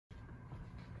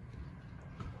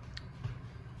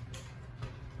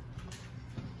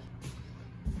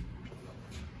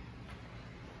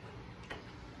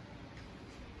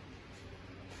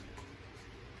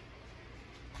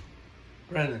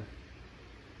Brennan.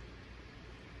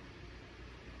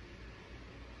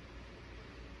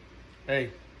 Hey.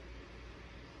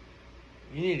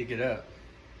 You need to get up.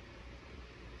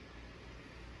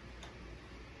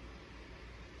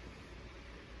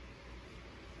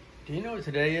 Do you know what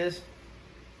today is?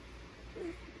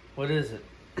 What is it?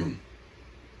 The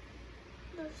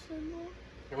symbol.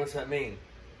 And what's that mean?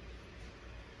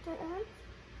 The end?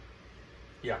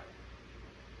 Yeah.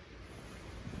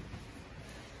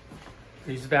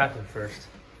 Use the bathroom first.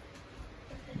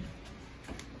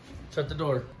 Shut the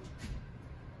door.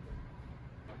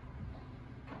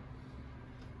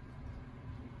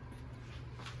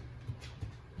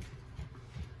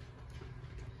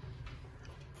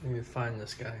 I need to find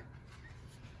this guy.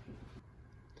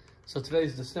 So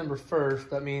today's December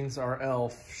 1st. That means our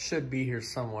elf should be here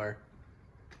somewhere.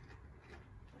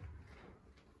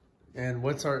 And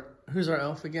who's our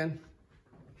elf again?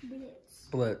 Blitz.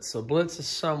 Blitz. So Blitz is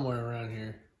somewhere around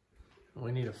here.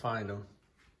 We need to find him.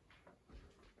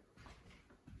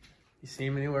 You see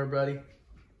him anywhere, buddy?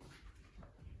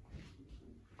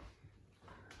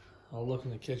 I'll look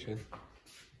in the kitchen.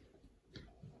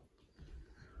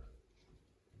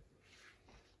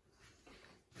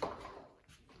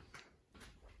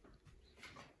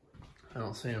 I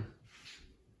don't see him.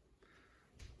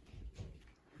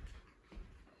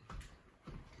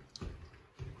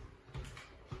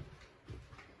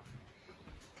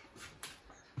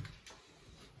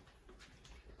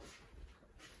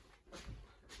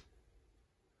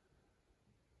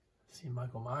 See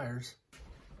Michael Myers.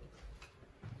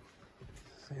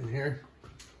 Is he in here?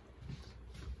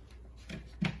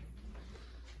 I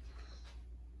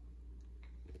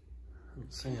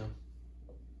don't see him.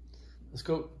 Let's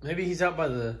go. Maybe he's out by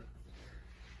in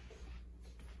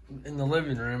the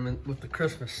living room with the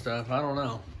Christmas stuff. I don't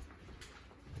know.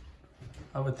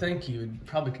 I would think he would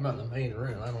probably come out in the main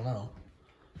room. I don't know.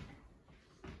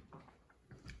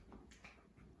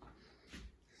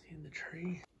 Is he in the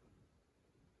tree?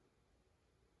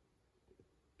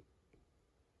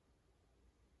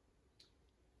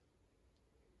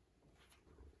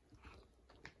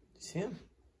 You see him?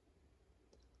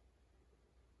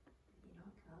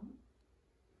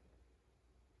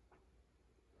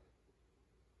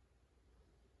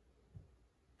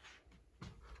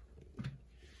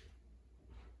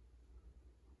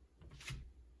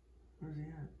 Where's he at?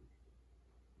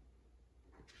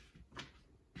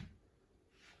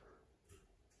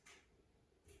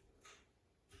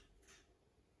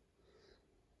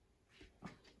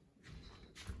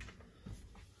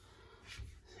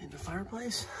 Is he in the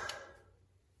fireplace?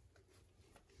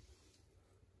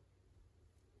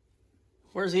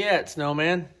 Where's he at,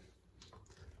 Snowman?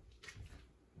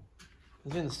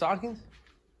 Is he in the stockings?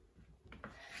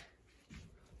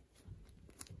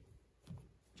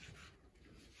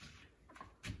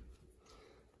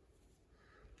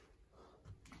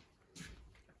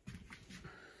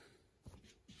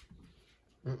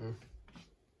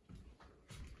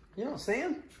 You don't see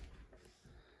him?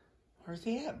 Where's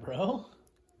he at, bro?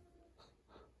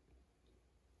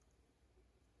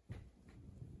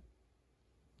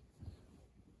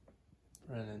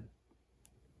 Brennan.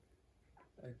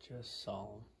 I just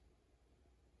saw him.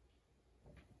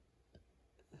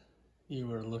 You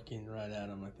were looking right at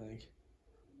him, I think.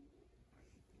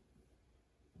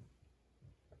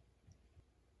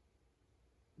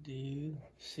 Do you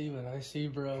see what I see,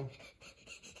 bro?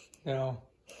 No.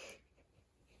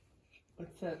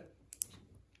 What's that?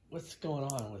 What's going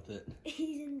on with it?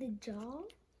 He's in the jar?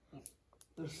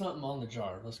 There's something on the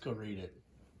jar. Let's go read it.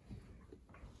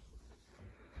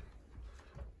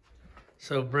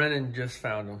 So Brennan just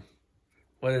found him.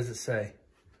 What does it say?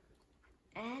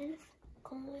 Elf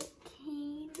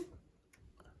quarantine.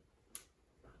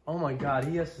 Oh my God,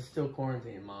 he has to still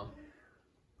quarantine, Mom.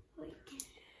 Wait.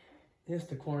 He has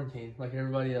to quarantine like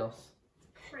everybody else.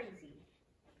 Crazy.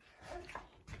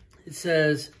 It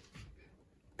says,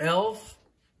 elves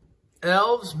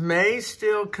may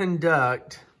still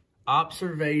conduct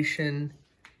observation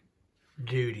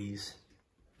duties.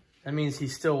 That means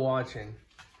he's still watching,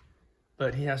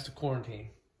 but he has to quarantine.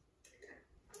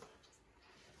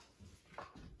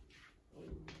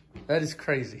 That is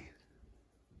crazy.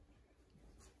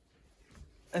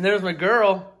 And there's my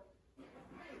girl.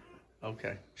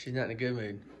 Okay, she's not in a good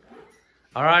mood.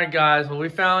 All right, guys, well, we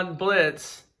found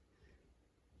Blitz.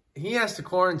 He has to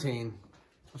quarantine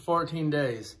for 14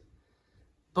 days.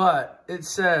 But it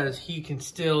says he can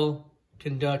still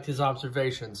conduct his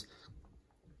observations.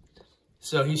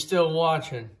 So he's still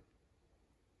watching.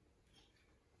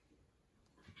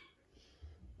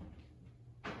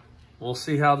 We'll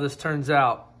see how this turns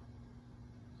out.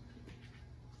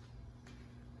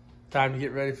 Time to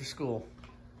get ready for school.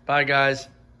 Bye, guys.